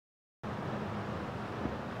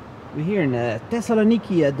We're here in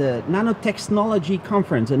Thessaloniki at the Nanotechnology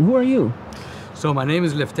Conference. And who are you? So my name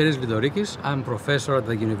is Elefterios Lidorikis. I'm professor at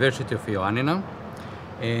the University of Ioannina.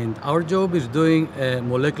 And our job is doing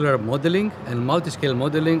molecular modeling and multi-scale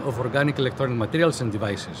modeling of organic electronic materials and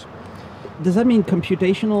devices. Does that mean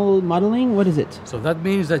computational modeling? What is it? So that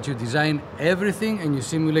means that you design everything and you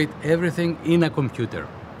simulate everything in a computer.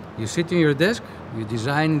 You sit in your desk, you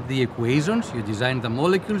design the equations, you design the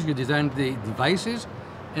molecules, you design the devices,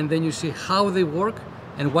 and then you see how they work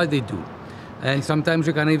and what they do. And sometimes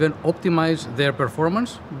you can even optimize their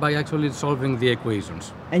performance by actually solving the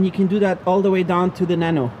equations. And you can do that all the way down to the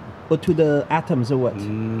nano, or to the atoms, or what?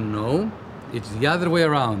 No, it's the other way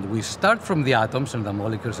around. We start from the atoms and the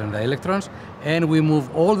molecules and the electrons, and we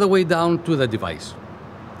move all the way down to the device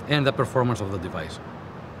and the performance of the device.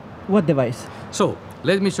 What device? So,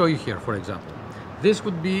 let me show you here, for example. This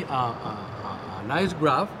would be a nice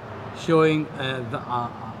graph showing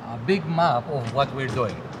a big map of what we're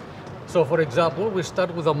doing. So, for example, we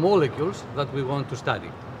start with the molecules that we want to study.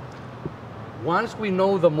 Once we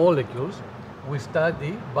know the molecules, we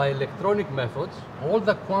study by electronic methods all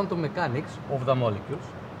the quantum mechanics of the molecules.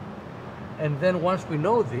 And then once we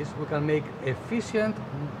know this, we can make efficient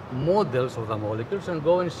models of the molecules and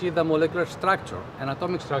go and see the molecular structure and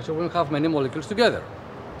atomic structure when we have many molecules together.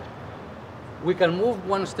 We can move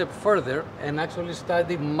one step further and actually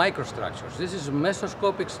study microstructures. This is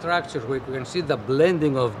mesoscopic structures where you can see the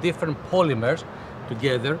blending of different polymers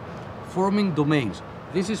together, forming domains.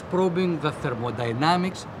 This is probing the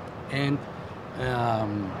thermodynamics and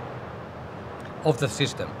of the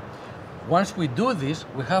system. Once we do this,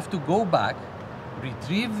 we have to go back,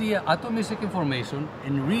 retrieve the atomistic information,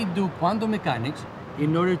 and redo quantum mechanics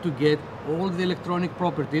in order to get all the electronic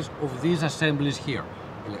properties of these assemblies here.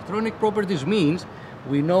 Electronic properties means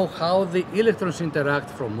we know how the electrons interact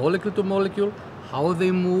from molecule to molecule, how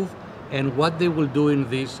they move, and what they will do in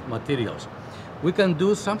these materials. We can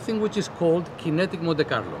do something which is called kinetic Monte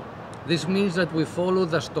Carlo. This means that we follow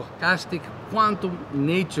the stochastic quantum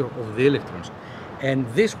nature of the electrons. And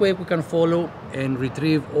this way we can follow and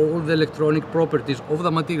retrieve all the electronic properties of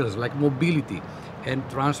the materials, like mobility and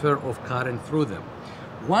transfer of current through them.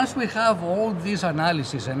 Once we have all these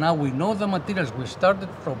analysis and now we know the materials, we started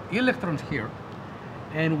from electrons here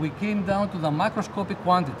and we came down to the macroscopic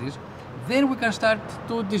quantities, then we can start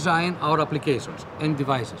to design our applications and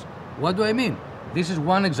devices. What do I mean? This is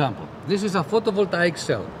one example. This is a photovoltaic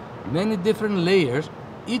cell. Many different layers,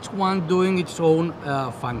 each one doing its own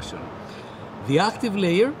function. The active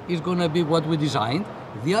layer is going to be what we designed.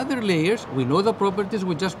 The other layers, we know the properties,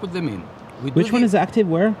 we just put them in. Which one is active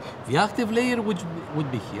where? The active layer, which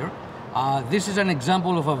would be here. This is an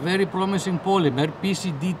example of a very promising polymer,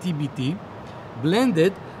 PCD-TBT,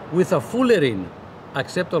 blended with a fullerene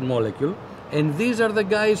acceptor molecule. And these are the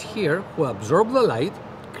guys here who absorb the light,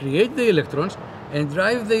 create the electrons, and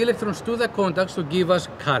drive the electrons to the contacts to give us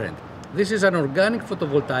current. This is an organic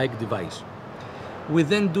photovoltaic device. We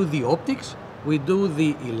then do the optics, we do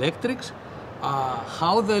the electrics,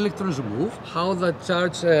 how the electrons move, how the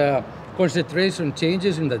charge concentration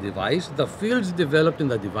changes in the device, the fields developed in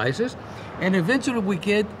the devices, and eventually we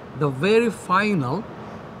get the very final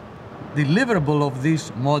deliverable of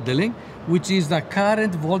this modeling, which is the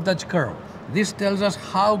current voltage curve. This tells us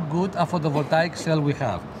how good a photovoltaic cell we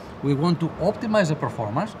have. We want to optimize the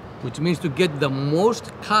performance, which means to get the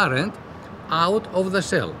most current out of the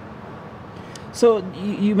cell. So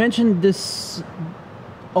you mentioned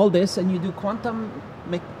all this, and you do quantum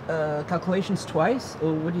calculations twice,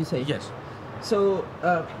 or what do you say? Yes. So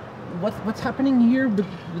what's happening here with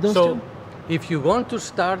those two? So if you want to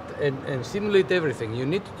start and simulate everything, you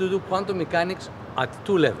need to do quantum mechanics at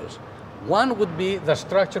two levels. One would be the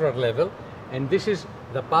structural level, and this is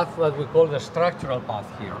the path that we call the structural path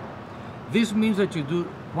here. This means that you do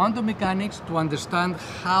quantum mechanics to understand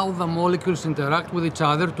how the molecules interact with each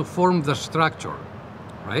other to form the structure,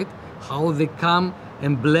 right? How they come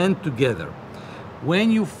and blend together.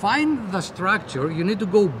 When you find the structure, you need to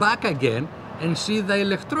go back again and see the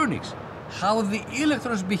electronics, how the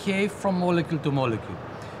electrons behave from molecule to molecule.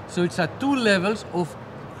 So it's at two levels of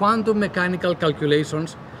quantum mechanical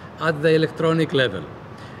calculations at the electronic level.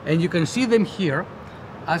 And you can see them here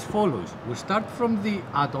as follows. We start from the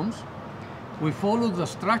atoms, we follow the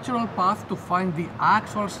structural path to find the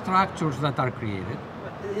actual structures that are created.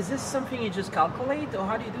 Is this something you just calculate, or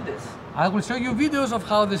how do you do this? I will show you videos of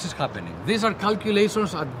how this is happening. These are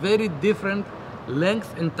calculations at very different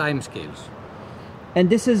length and time scales. And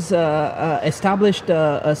this is established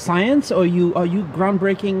science, or are you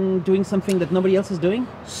groundbreaking, doing something that nobody else is doing?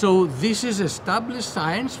 So this is established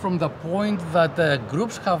science from the point that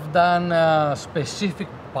groups have done specific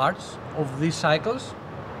parts of these cycles.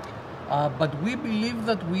 But we believe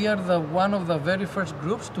that we are one of the very first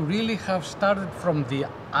groups to really have started from the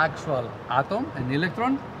actual atom and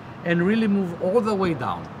electron and really move all the way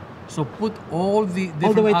down. So put all the different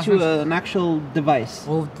all the way aspects, to an actual device.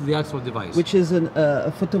 all to the actual device. Which is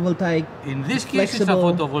a photovoltaic. In this case, it's a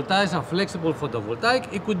photovoltaic, a flexible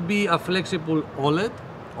photovoltaic. It could be a flexible OLED,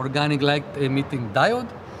 organic light emitting diode.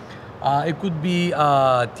 It could be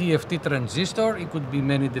a TFT transistor. It could be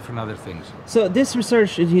many different other things. So this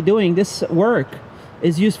research that you're doing, this work,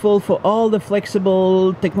 is useful for all the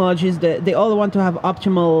flexible technologies that they all want to have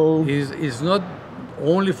optimal. Is not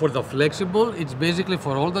only for the flexible, it's basically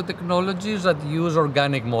for all the technologies that use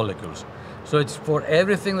organic molecules. So it's for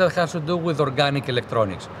everything that has to do with organic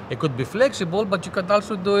electronics. It could be flexible, but you could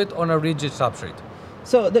also do it on a rigid substrate.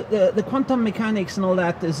 So the quantum mechanics and all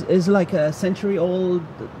that is like a century-old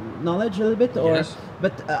knowledge a little bit? Or, yes.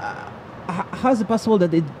 But how is it possible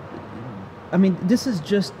that it... I mean, this is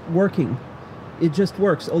just working. It just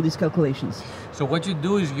works, all these calculations. So what you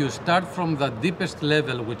do is you start from the deepest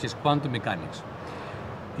level, which is quantum mechanics.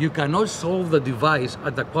 You cannot solve the device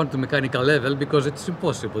at the quantum mechanical level because it's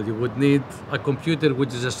impossible. You would need a computer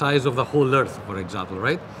which is the size of the whole Earth, for example,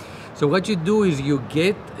 right? So what you do is you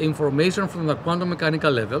get information from the quantum mechanical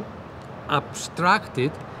level, abstract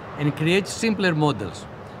it, and create simpler models.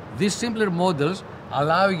 These simpler models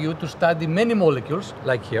allow you to study many molecules,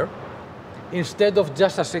 like here, instead of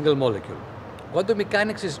just a single molecule. Quantum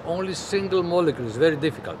mechanics is only single molecule. It's very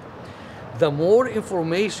difficult. The more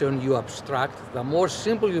information you abstract, the more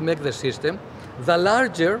simple you make the system, the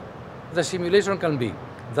larger the simulation can be,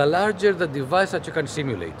 the larger the device that you can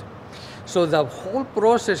simulate. So the whole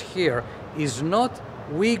process here is not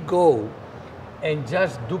we go and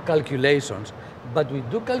just do calculations, but we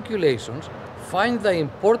do calculations, find the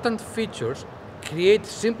important features, create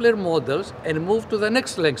simpler models, and move to the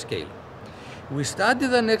next length scale. We study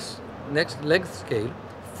the next length scale,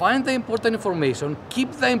 find the important information,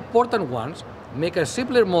 keep the important ones, make a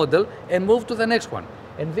simpler model, and move to the next one.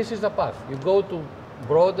 And this is the path. You go to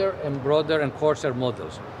broader and coarser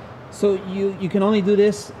models. So you can only do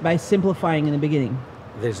this by simplifying in the beginning?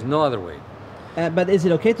 There's no other way. But is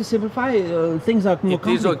it okay to simplify? Things are more complex.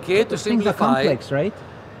 It is okay to simplify. Things are complex, right?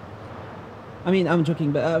 I mean, I'm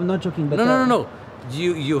joking, but I'm not joking. But No.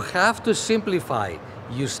 You have to simplify.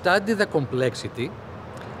 You study the complexity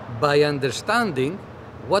by understanding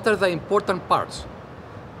what are the important parts,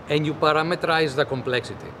 and you parameterize the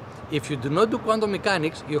complexity. If you do not do quantum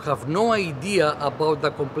mechanics, you have no idea about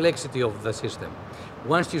the complexity of the system.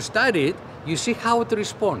 Once you study it, you see how it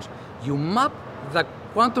responds. You map the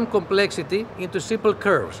quantum complexity into simple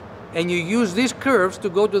curves, and you use these curves to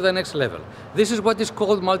go to the next level. This is what is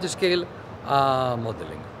called multiscale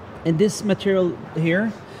modeling. And this material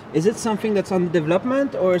here, is it something that's under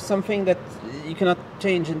development or something that you cannot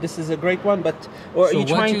change and this is a great one, but or are you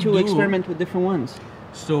trying to experiment with different ones?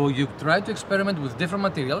 So you try to experiment with different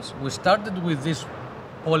materials. We started with this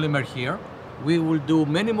polymer here. We will do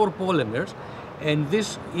many more polymers, and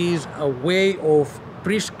this is a way of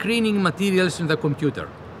pre-screening materials in the computer,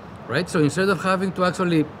 right? So instead of having to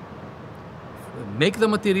actually make the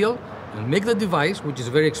material and make the device, which is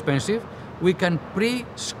very expensive, we can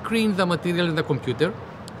pre-screen the material in the computer,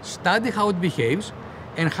 study how it behaves,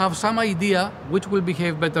 and have some idea which will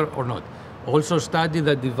behave better or not. Also study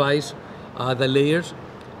the device, the layers,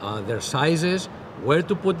 their sizes, where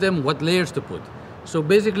to put them, what layers to put. So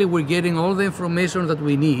basically we're getting all the information that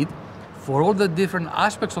we need for all the different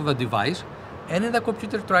aspects of the device, and in the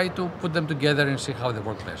computer try to put them together and see how they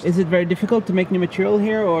work best. Is it very difficult to make new material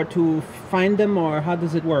here, or to find them, or how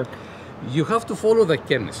does it work? You have to follow the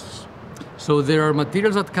chemists. So there are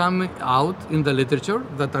materials that come out in the literature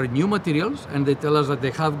that are new materials, and they tell us that they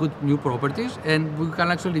have good new properties, and we can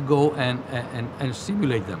actually go and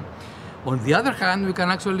simulate them. On the other hand,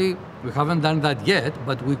 we haven't done that yet,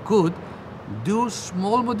 but we could do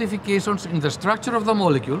small modifications in the structure of the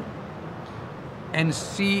molecule and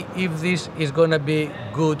see if this is going to be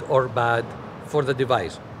good or bad for the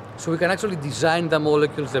device. So we can actually design the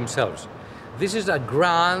molecules themselves. This is a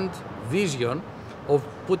grand vision of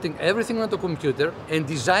putting everything on the computer and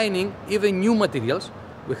designing even new materials.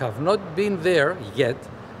 We have not been there yet,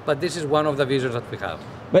 but this is one of the visions that we have.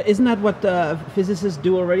 But isn't that what physicists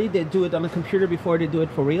do already? They do it on a computer before they do it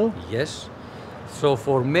for real? Yes. So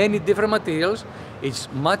for many different materials, it's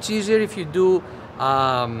much easier if you do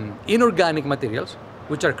inorganic materials,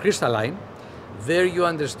 which are crystalline. There you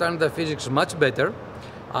understand the physics much better.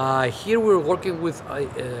 Here we're working with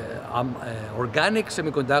organic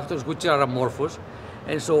semiconductors which are amorphous,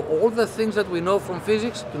 and so all the things that we know from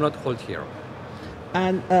physics do not hold here.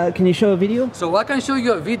 And can you show a video? So I can show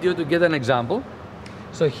you a video to get an example.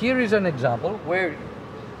 So here is an example where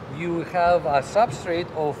you have a substrate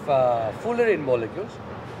of fullerene molecules,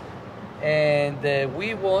 and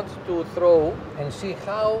we want to throw and see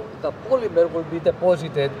how the polymer will be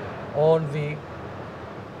deposited on the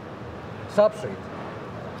substrate.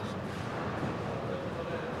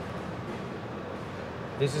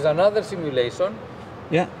 This is another simulation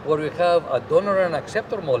where we have a donor and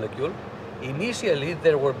acceptor molecule. Initially,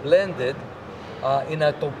 they were blended in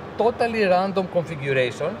a totally random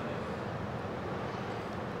configuration,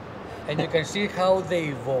 and you can see how they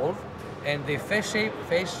evolve, and they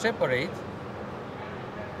phase separate,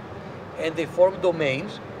 and they form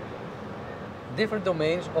domains, different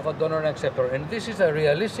domains of a donor and acceptor. And this is a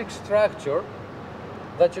realistic structure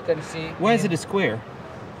that you can see. Why is it a square?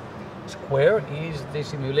 Square is the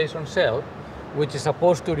simulation cell, which is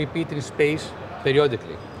supposed to repeat in space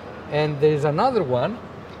periodically. And there is another one,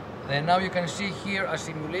 and now you can see here a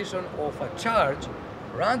simulation of a charge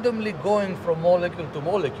randomly going from molecule to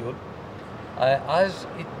molecule as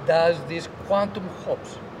it does these quantum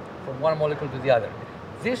hops from one molecule to the other.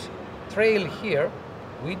 This trail here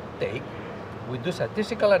we do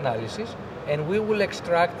statistical analysis, and we will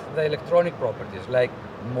extract the electronic properties like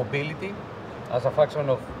mobility as a function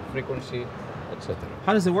of frequency, etc.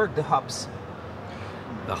 How does it work, the hops?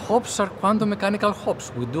 The hops are quantum mechanical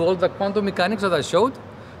hops. We do all the quantum mechanics that I showed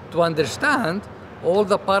to understand all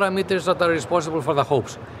the parameters that are responsible for the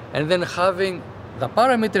hops. And then having the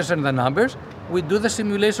parameters and the numbers, we do the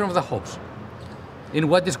simulation of the hops in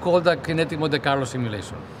what is called a kinetic Monte Carlo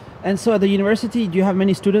simulation. And so at the university, do you have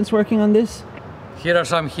many students working on this? Here are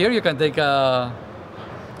some here. You can take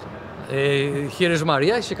here is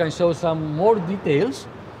Maria. She can show some more details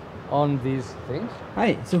on these things.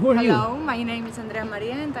 Hi, so who are you? Hello, my name is Andrea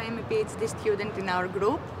Maria and I am a PhD student in our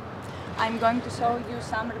group. I'm going to show you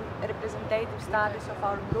some representative studies of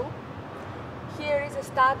our group. Here is a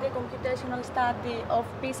study, a computational study of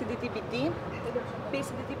PCD-TBD.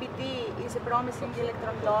 PCD-TBD is a promising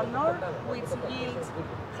electron donor which yields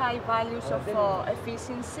high values of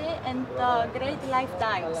efficiency and great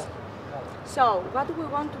lifetimes. So what we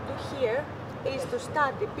want to do here is to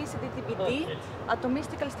study PCD-TBD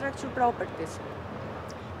atomistical structure properties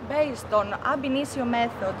based on ab initio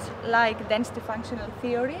methods like density functional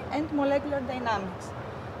theory and molecular dynamics.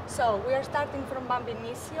 So we are starting from ab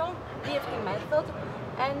initio, DFT method,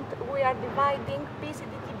 and we are dividing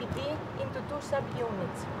PCD-TBD into two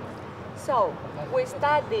subunits. So we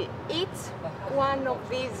study each one of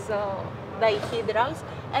these dihedrals,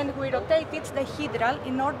 and we rotate each dihedral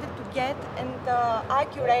in order to get an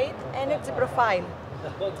accurate energy profile.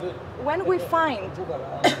 When we find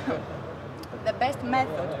the best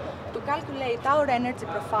method to calculate our energy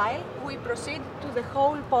profile, we proceed to the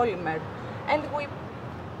whole polymer, and we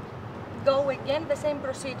go again the same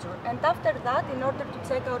procedure. And after that, in order to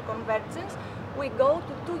check our convergence, we go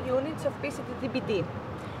to 2 units of PCD-TBD.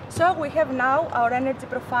 So we have now our energy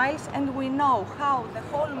profiles, and we know how the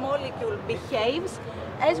whole molecule behaves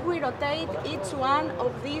as we rotate each one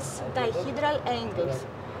of these dihedral angles.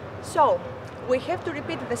 So we have to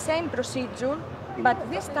repeat the same procedure, but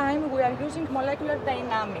this time we are using molecular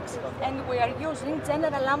dynamics, and we are using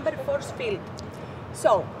general Lambert force field.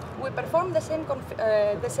 So we perform the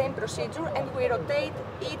same procedure, and we rotate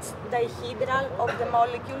each dihedral of the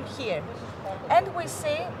molecule here. And we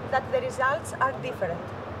see that the results are different.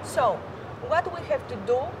 So what we have to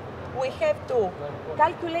do, we have to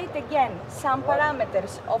calculate again some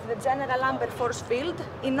parameters of the general Lambert force field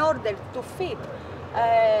in order to fit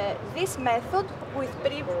this method with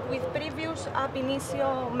previous ab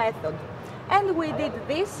initio method. And we did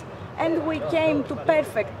this, and we came to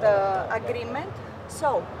perfect agreement.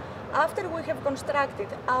 So after we have constructed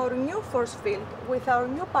our new force field with our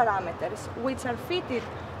new parameters, which are fitted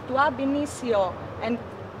to ab initio and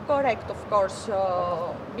correct, of course,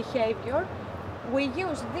 behavior, we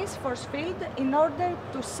use this force field in order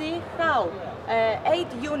to see how 8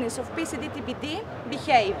 units of PCD-TBD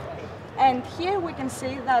behave. And here we can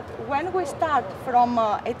see that when we start from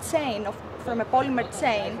from a polymer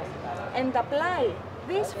chain and apply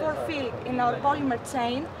this force field in our polymer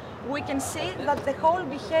chain, we can see that the whole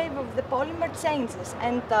behavior of the polymer changes,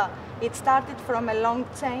 and it started from a long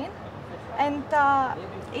chain, and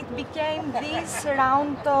it became this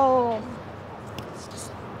round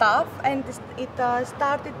stuff, and it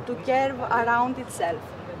started to curve around itself.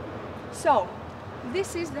 So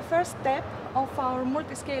this is the first step of our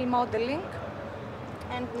multi-scale modeling.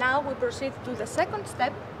 And now we proceed to the second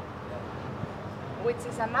step, which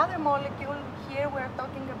is another molecule. Here we're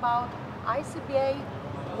talking about ICBA,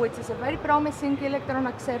 which is a very promising electron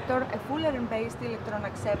acceptor, a Fullerene-based electron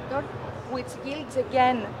acceptor, which yields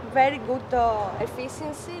again very good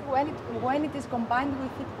efficiency when it is combined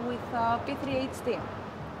with P3HD.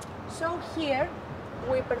 So here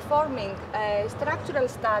we're performing a structural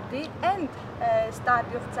study and a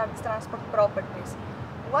study of charge transport properties.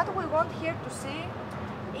 What we want here to see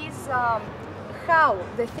is how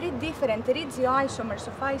the three different regioisomers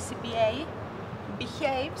of ICBA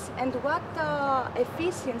behaves and what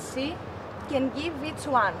efficiency can give each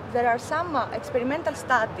one. There are some experimental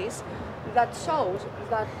studies that shows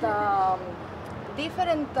that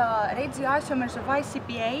different regioisomers of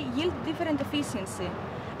ICBA yield different efficiency.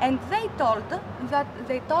 And they told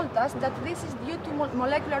us that this is due to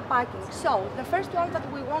molecular packing. So the first one that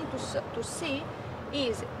we want to see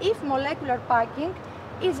is if molecular packing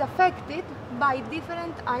is affected by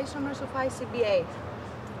different isomers of ICBA.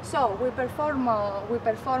 So we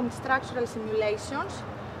perform structural simulations.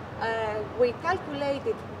 We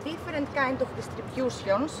calculated different kind of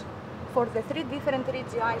distributions for the three different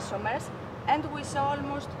regioisomers, and we saw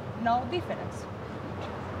almost no difference.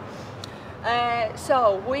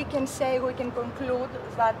 So we can conclude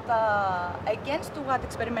that against what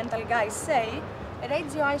experimental guys say,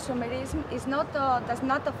 regioisomerism does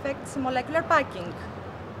not affect molecular packing.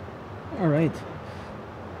 All right,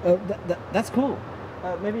 that's cool.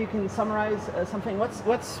 Maybe you can summarize something. What's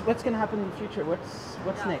going to happen in the future?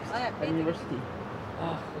 What's next at university?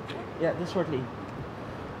 Okay. Yeah, just shortly,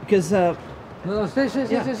 because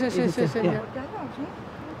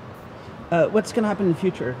what's going to happen in the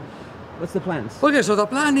future? What's the plans? Okay, so the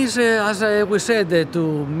plan is, as we said,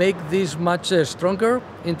 to make this much stronger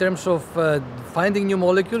in terms of finding new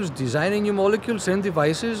molecules, designing new molecules and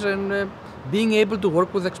devices, and being able to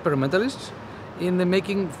work with experimentalists in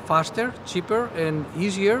making faster, cheaper, and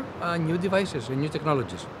easier new devices and new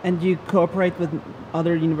technologies. And do you cooperate with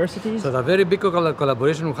other universities? So the very big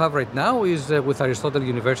collaboration we have right now is with Aristotle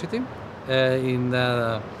University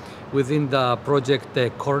within the project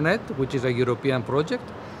CORNET, which is a European project.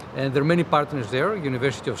 And there are many partners there.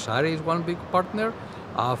 University of Surrey is one big partner,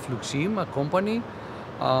 Fluxim, a company,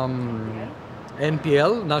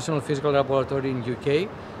 NPL, National Physical Laboratory in UK.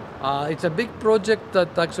 It's a big project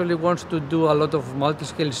that actually wants to do a lot of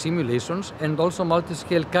multi-scale simulations and also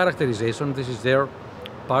multi-scale characterization. This is their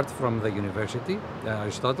part from the university,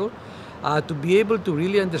 Aristotle, to be able to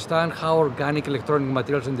really understand how organic electronic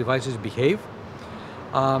materials and devices behave.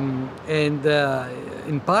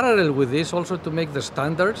 In parallel with this, also to make the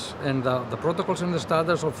standards and the protocols and the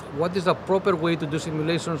standards of what is the proper way to do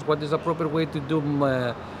simulations, what is the proper way to do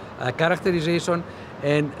characterization,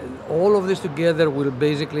 and all of this together will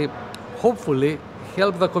basically, hopefully,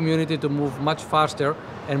 help the community to move much faster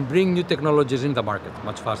and bring new technologies in the market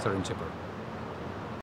much faster and cheaper.